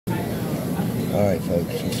Alright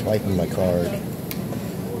folks, I'm swiping my card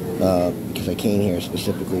because I came here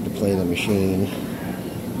specifically to play the machine.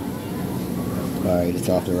 Alright, it's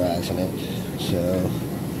authorizing it, so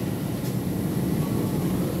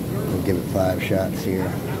we'll give it 5 shots here.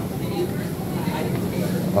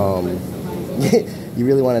 You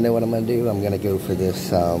really want to know what I'm going to do? I'm going to go for this,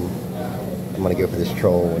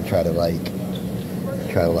 troll and try to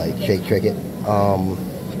shake trick it.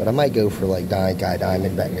 But I might go for like Guy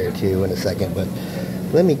Diamond back there too in a second, but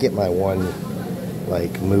let me get my one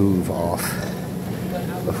move off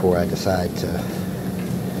before I decide to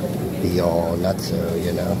be all nutso,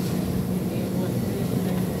 you know.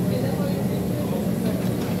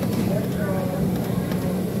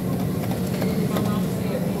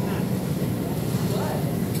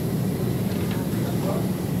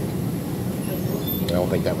 I don't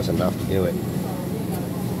think that was enough to do it.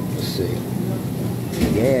 Let's see.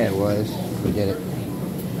 Yeah, it was. We did it.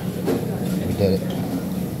 We did it.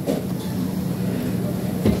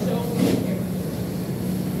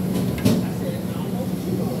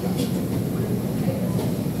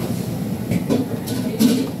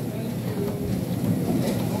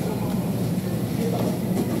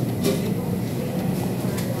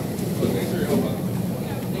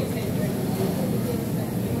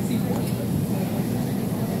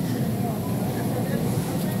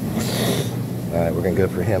 Alright, we're going to go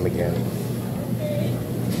for him again.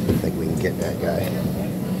 I think we can get that guy.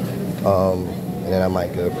 And then I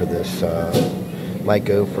might go for this, might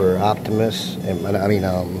go for Optimus, and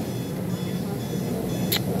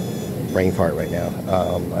brain fart right now.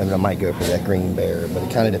 And I might go for that green bear, but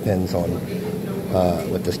it kind of depends on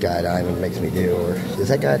what this Guy Diamond makes me do. Or is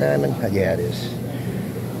that Guy Diamond? Yeah, it is.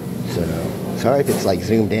 So, sorry if it's like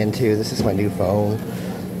zoomed in too. This is my new phone,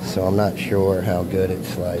 so I'm not sure how good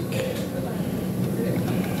it's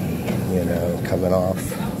you know, coming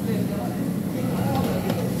off.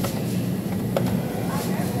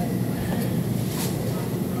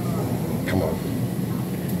 Come on.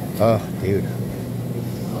 Oh, dude.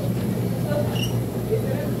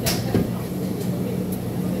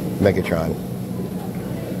 Megatron.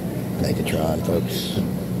 Megatron, folks.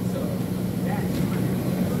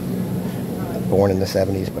 Born in the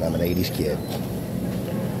 70s, but I'm an 80s kid.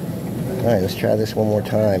 Alright, let's try this one more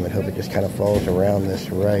time and hope it just kind of falls around this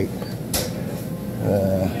right.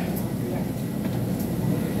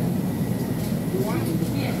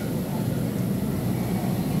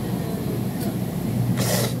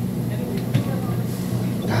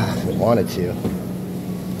 I wanted to.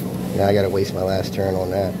 Now I gotta waste my last turn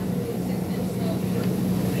on that.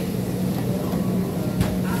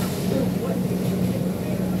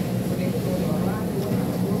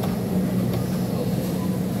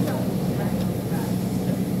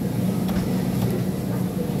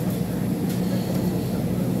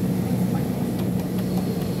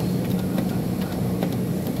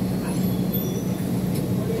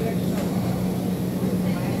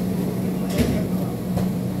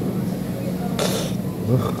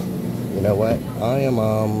 You know what? I am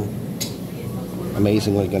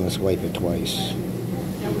amazingly going to swipe it twice.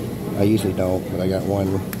 I usually don't, but I got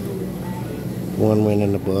one win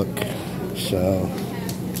in the book. So,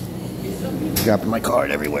 dropping my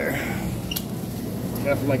card everywhere.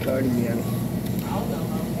 Dropping my card again.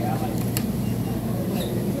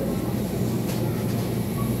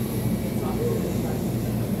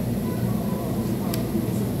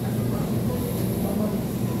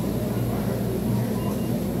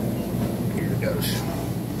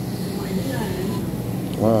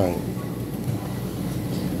 Alright.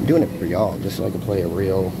 I'm doing it for y'all, just so I can play a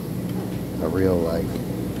real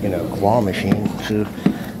you know, claw machine. So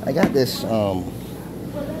I got this,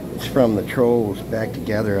 it's from the Trolls Back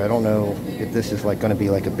Together. I don't know if this is going to be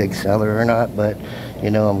a big seller or not, but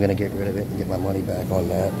you know, I'm going to get rid of it and get my money back on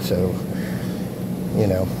that. So, you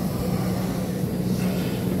know,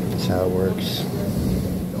 that's how it works.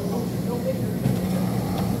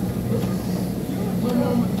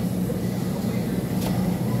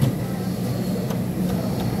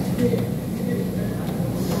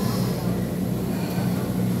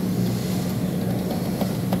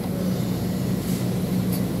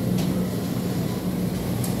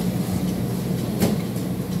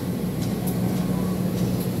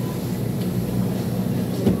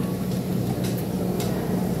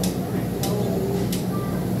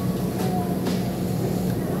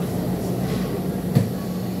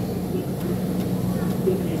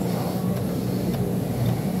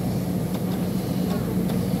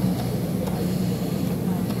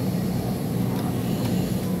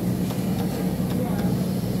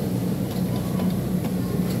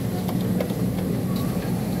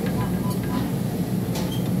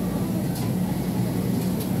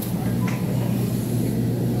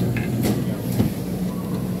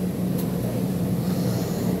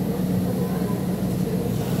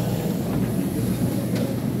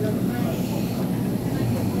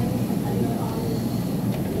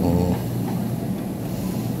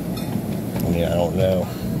 don't know.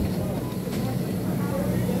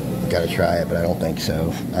 Got to try it, but I don't think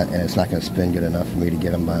so. And it's not going to spin good enough for me to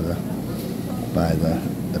get them by the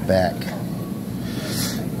back.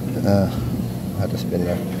 I have to spin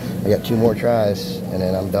the. I got 2 more tries, and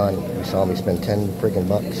then I'm done. You saw me spend 10 freaking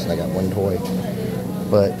bucks, and I got 1 toy.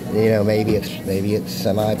 But you know, maybe it's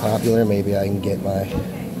semi-popular. Maybe I can get my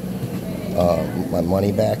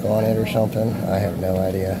money back on it or something. I have no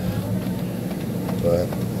idea. But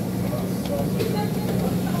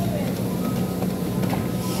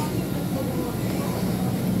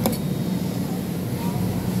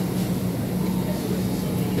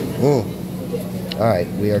all right,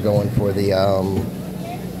 we are going for the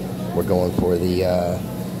we're going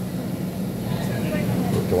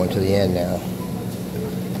to the end now.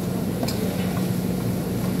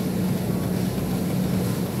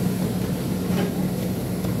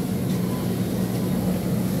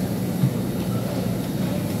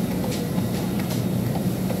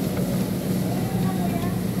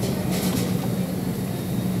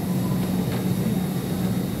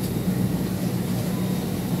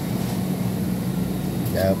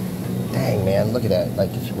 Yep. Dang, man, look at that.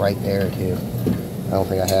 Like, it's right there, too. I don't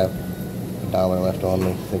think I have $1 left on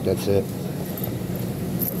me. I think that's it.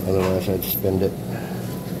 Otherwise, I'd spend it.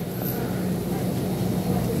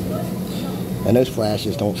 And those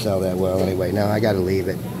flashes don't sell that well anyway. Now, I got to leave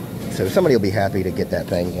it. So somebody will be happy to get that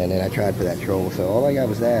thing. And then I tried for that troll. So all I got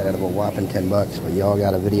was that out of a whopping 10 bucks. But y'all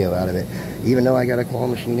got a video out of it. Even though I got a claw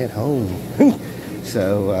machine at home.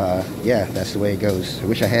 So, yeah, that's the way it goes. I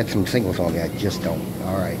wish I had some singles on me. I just don't.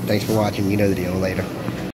 All right. Thanks for watching. You know the deal. Later.